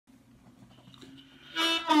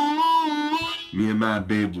Me and my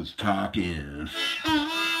babe was talking.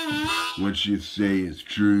 What she say is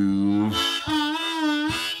true.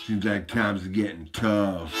 Seems like times are getting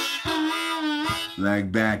tough, like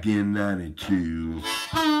back in '92.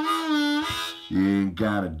 You ain't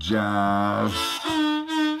got a job,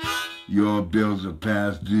 your bills are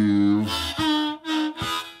past due.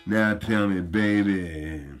 Now tell me,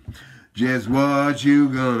 baby, just what you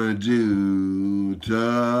gonna do?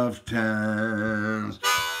 Tough times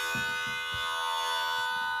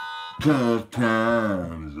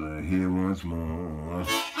are here once more.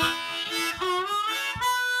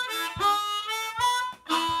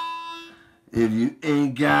 If you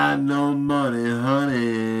ain't got no money,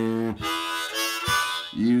 honey,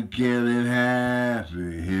 you can't live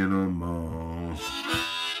happy here no more.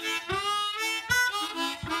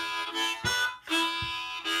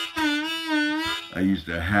 I used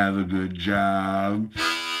to have a good job,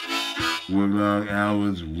 work long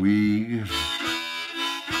hours a week,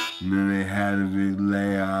 and then they had a big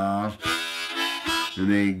layoff,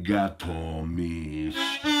 and they got poor me.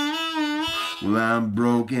 Well, I'm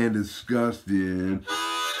broke and disgusted,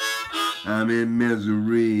 I'm in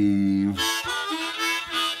misery.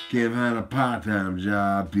 Can't find a part-time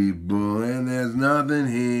job, people, and there's nothing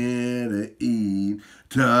here to eat.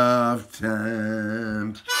 Tough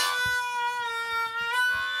times.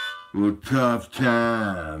 Well, tough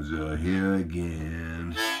times are here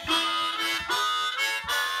again.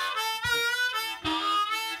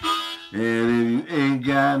 And if you ain't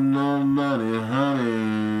got no money,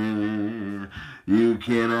 honey, you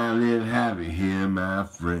cannot live happy here, my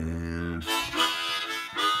friend.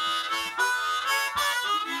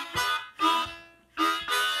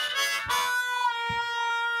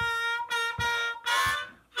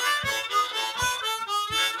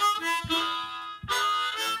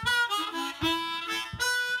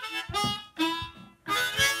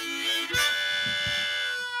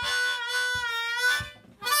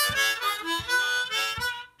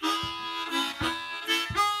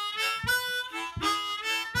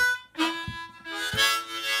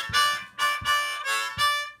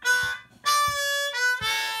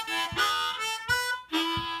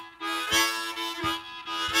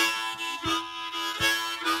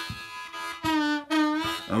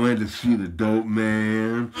 I went to see the dope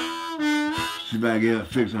man. See if I get it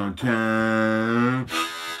fixed on time.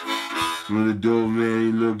 When the dope man,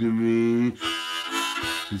 he looked at me.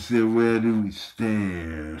 He said, where do we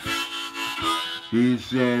stand? He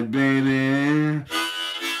said, baby,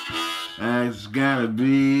 it's gotta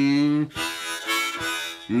be.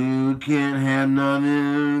 You can't have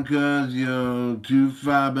nothing 'cause you're too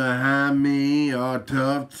far behind me. Or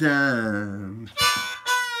tough times.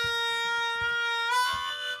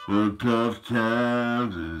 Well, tough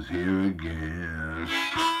times is here again.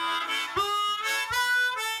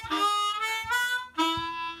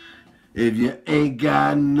 If you ain't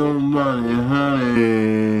got no money,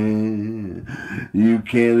 honey, you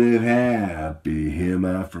can't live happy here,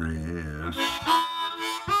 my friend.